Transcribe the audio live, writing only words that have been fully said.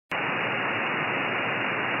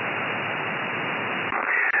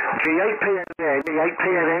G8PNN,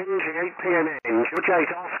 G8PNN, G8PNN, George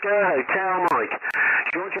 8 Oscar, Hotel Mike.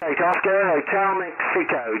 George 8 Oscar, Hotel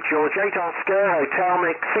Mexico. George 8 Oscar, Hotel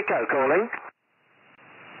Mexico calling.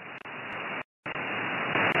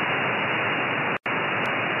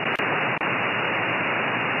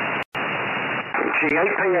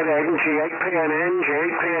 G8PNN, G8PNN,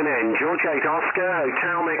 G8PNN, George 8 Oscar,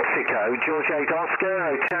 Hotel Mexico. George 8 Oscar,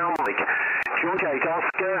 Hotel Mike. George 8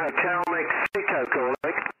 Oscar, Hotel Mexico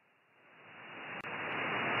calling.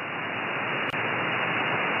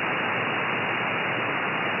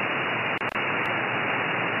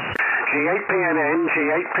 G8PNN,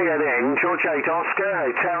 G8PNN, George 8 Oscar,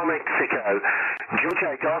 Hotel Mexico. George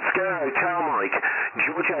 8 Oscar, Hotel Mike.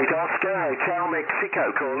 George 8 Oscar, Hotel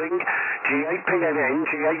Mexico calling. G8PNN,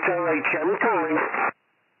 G8OHM calling.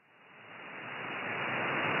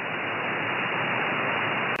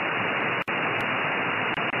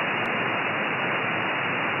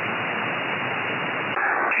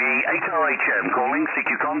 G8OHM calling,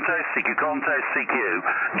 CQ contest, CQ contest, CQ.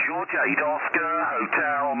 George 8 Oscar,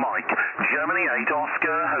 Hotel Mike. Germany 8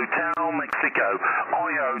 Oscar, Hotel Mexico.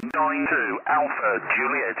 IO 92 Alpha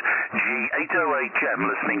Juliet. G8OHM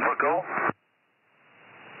listening for call.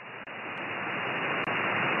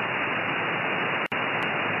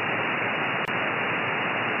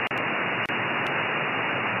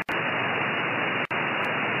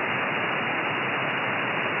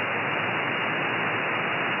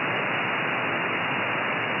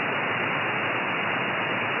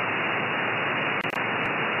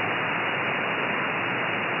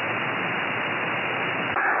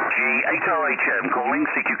 G8OHM calling,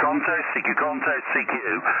 CQ contest, CQ contest, CQ.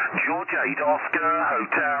 George 8 Oscar,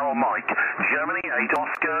 Hotel Mike. Germany 8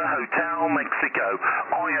 Oscar, Hotel Mexico.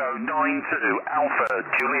 IO 92 Alpha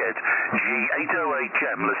Juliet.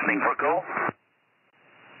 G8OHM listening for call.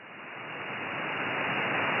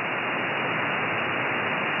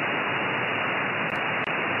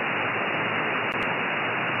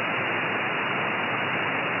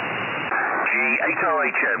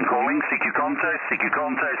 G8OHM calling, CQ contest, CQ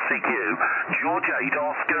contest, CQ. George 8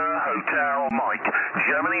 Oscar, Hotel Mike.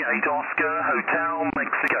 Germany 8 Oscar, Hotel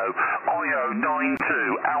Mexico. IO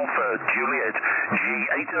 92 Alpha Juliet.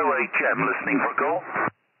 G8OHM listening for call.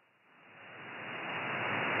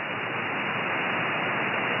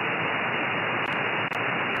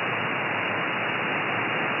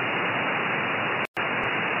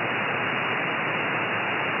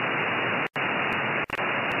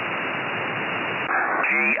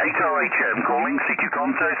 G8OHM calling, CQ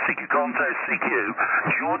contest, CQ contest, CQ.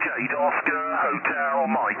 George 8 Oscar, Hotel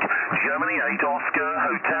Mike. Germany 8 Oscar,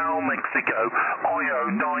 Hotel Mexico. IO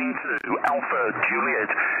 92 Alpha Juliet.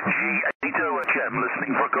 G8OHM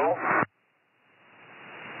listening for call.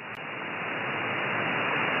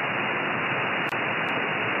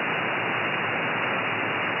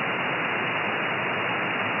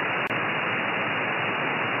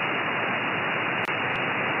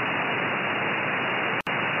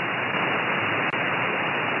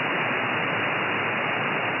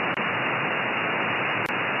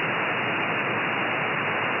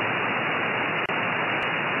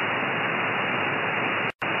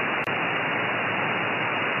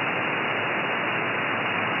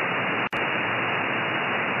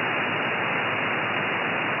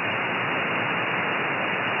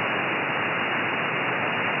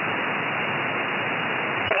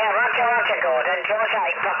 George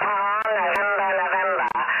 8 Papa, November.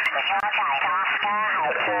 George 8 Oscar,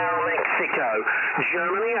 Hotel Mexico.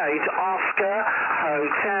 Germany 8 Oscar,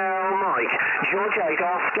 Hotel Mike. George 8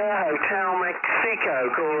 Oscar, Hotel Mexico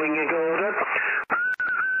calling you, Gordon.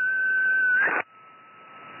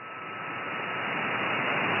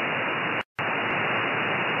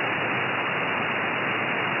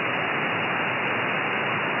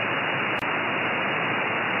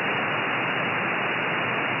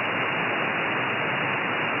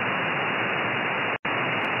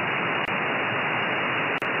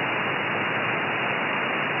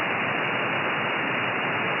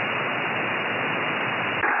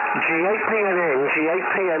 G8PNN,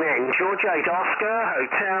 G8PNN, George 8 Oscar,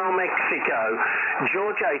 Hotel Mexico.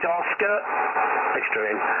 George 8 Oscar,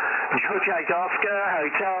 extra in. George 8 Oscar,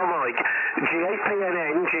 Hotel Mike.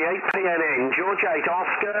 G8PNN, G8PNN, George 8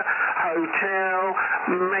 Oscar, Hotel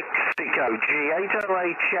Mexico.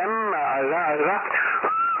 G8OHM, over.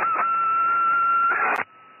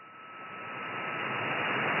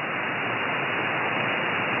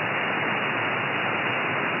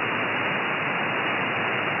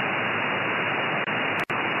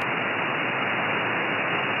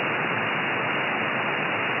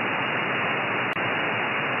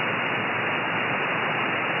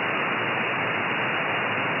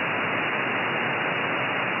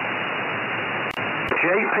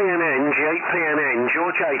 G8PNN,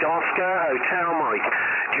 George 8 Oscar, Hotel Mike.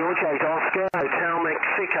 George 8 Oscar, Hotel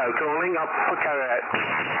Mexico, calling up for carrot.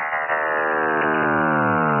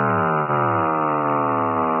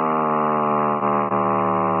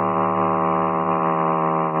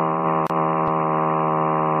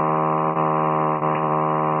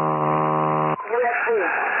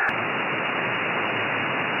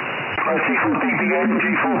 G4DBN,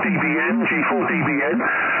 G4DBN, G4DBN,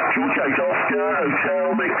 George 8 Oscar,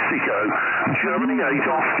 Hotel Mexico, Germany 8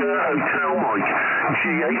 Oscar, Hotel Mike,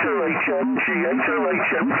 G8OHM,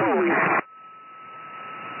 G8OHM calling.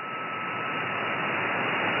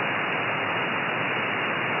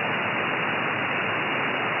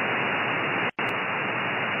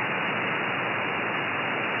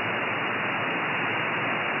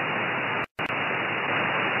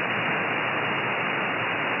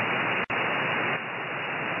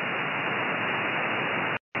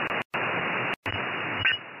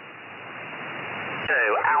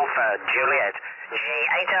 Alpha Juliet,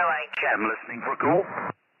 G8OHM listening for a call.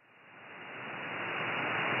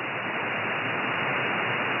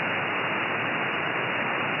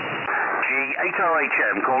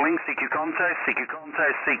 G8OHM calling CQ contest, CQ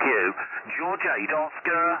contest, CQ. George 8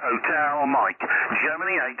 Oscar, Hotel Mike.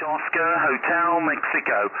 Germany 8 Oscar, Hotel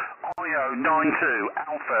Mexico. IO92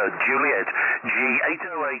 Alpha Juliet.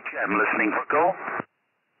 G8OHM listening for a call.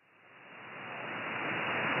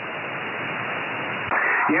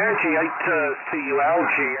 Yeah, G8CUL,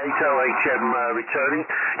 G8OHM returning.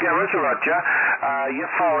 Yeah, Roger. Yeah,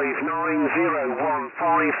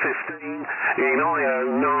 59011515 in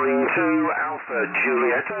IO92 Alpha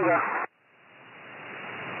Juliet, over.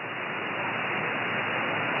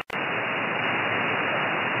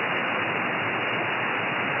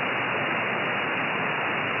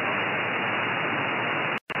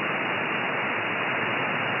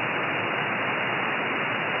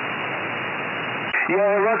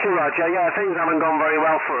 Yeah, Roger. Yeah, things haven't gone very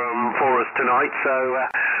well for us tonight, so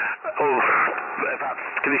perhaps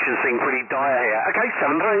conditions seem pretty dire here. Okay,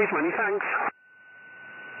 7-3, many thanks.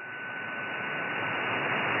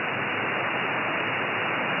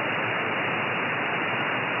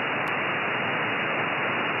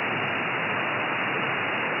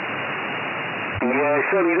 Yeah, it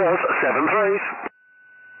certainly does. 7-3.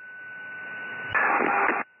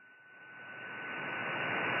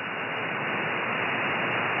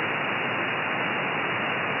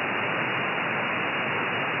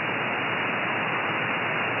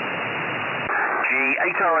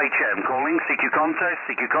 G8OHM calling CQ contest,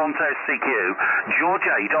 CQ contest, CQ. George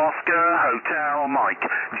 8 Oscar, Hotel Mike.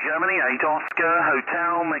 Germany 8 Oscar,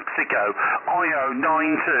 Hotel Mexico.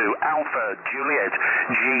 IO92 Alpha Juliet.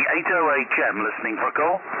 G8OHM listening for a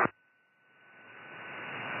call.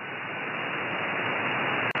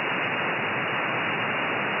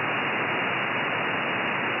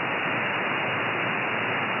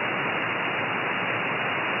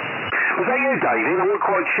 Was that you, David? I'm not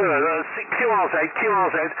quite sure.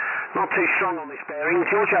 QRZ, not too strong on this bearing.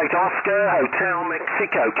 George 8 Oscar, Hotel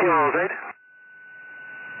Mexico, QRZ.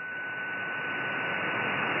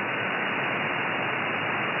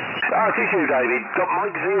 It is you, David. Got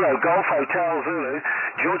Mike 0, Golf Hotel Zulu,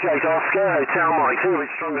 George 8 Oscar, Hotel Mike, a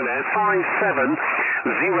bit stronger now,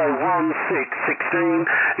 57011616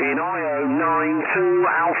 in IO92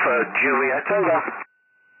 Alpha Juliet, over.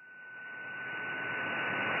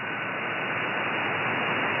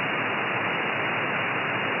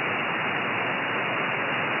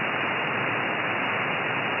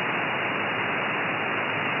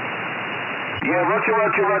 Yeah, Roger,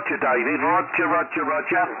 David.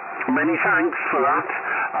 Roger. Many thanks for that.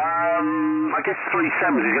 I guess 3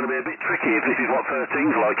 7s is going to be a bit tricky if this is what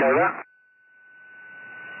 13's like, over.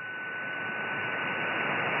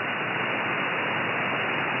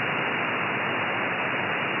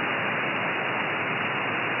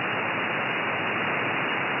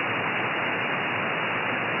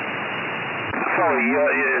 Sorry,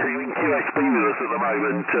 you're in QSB with us at the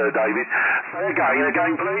moment, David. Say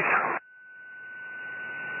again, please.